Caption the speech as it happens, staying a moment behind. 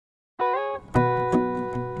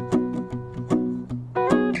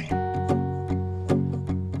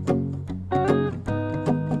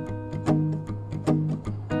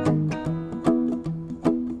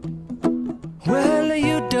Well,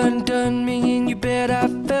 you done me and you bet I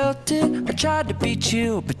felt it. I tried to be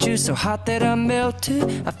chill, but you're so hot that I melted.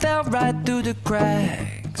 I fell right through the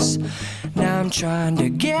cracks. Now I'm trying to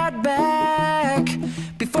get back.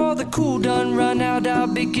 Before the cool done run out, I'll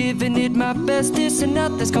be giving it my bestest, and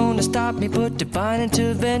nothing's gonna stop me but divine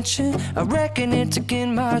intervention. I reckon it's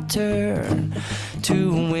again my turn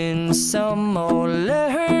to win some or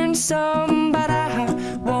learn some, but I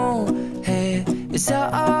won't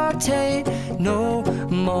hesitate no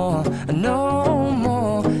more, no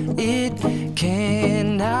more. It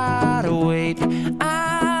cannot wait.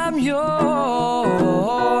 I'm yours.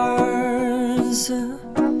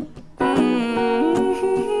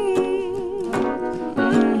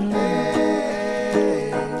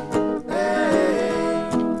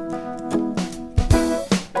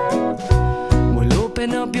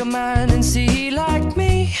 Open up your mind and see like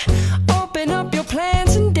me. Open up your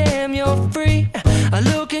plans and damn, you're free. I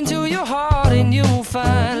look into your heart and you'll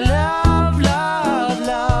find love, love,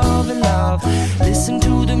 love, and love. Listen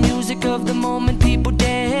to the music of the moment, people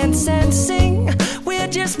dance and sing. We're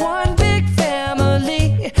just one big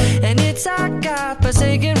family, and it's our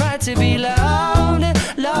God-forsaken right to be loved.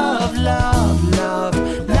 Love, love, love,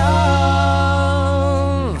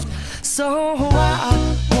 love. So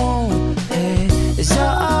I won't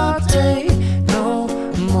hesitate no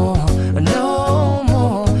more, no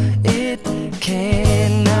more. It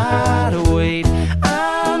cannot wait.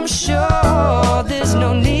 I'm sure there's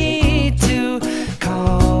no need to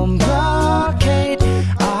complicate.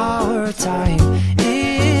 Our time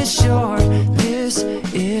is short. This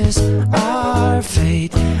is our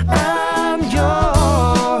fate. I'm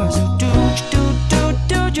yours.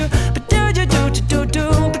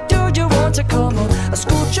 But do you want to come on? I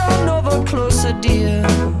scooch on over closer, dear,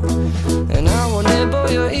 and I will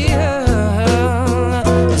nibble your ear.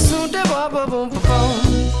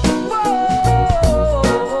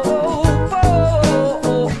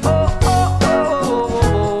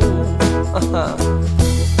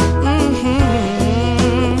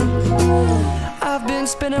 I've been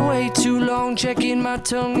spending way too long checking my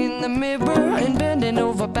tongue in the mirror and bending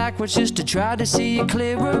over backwards just to try to see it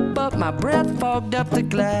clearer, but my breath fogged up the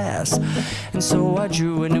glass, and so I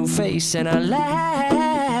drew a new face and I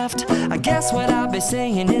laughed. I guess what I'll be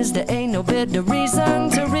saying is there ain't no better reason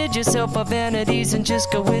to rid yourself of vanities and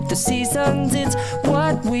just go with the seasons. It's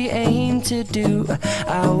what we aim to do.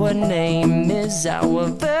 Our name is our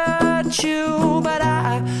virtue, but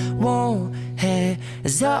I won't hesitate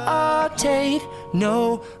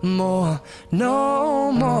no more,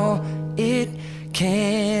 no more. It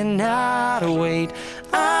cannot wait.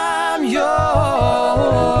 I'm yours.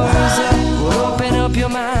 Open up your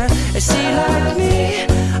mind and see like me.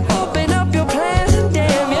 Open up your plans and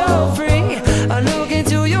damn, you're free. I look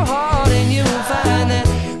into your heart and you'll find that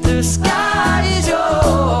the sky is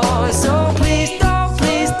yours. So please don't,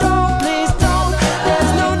 please don't, please don't.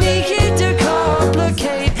 There's no need here to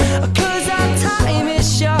complicate, 'cause our time is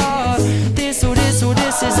short. This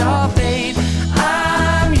is our fate.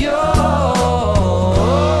 I'm yours.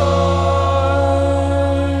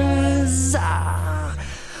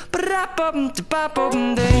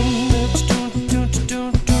 Ba-da-bum-da-ba-bum-ding.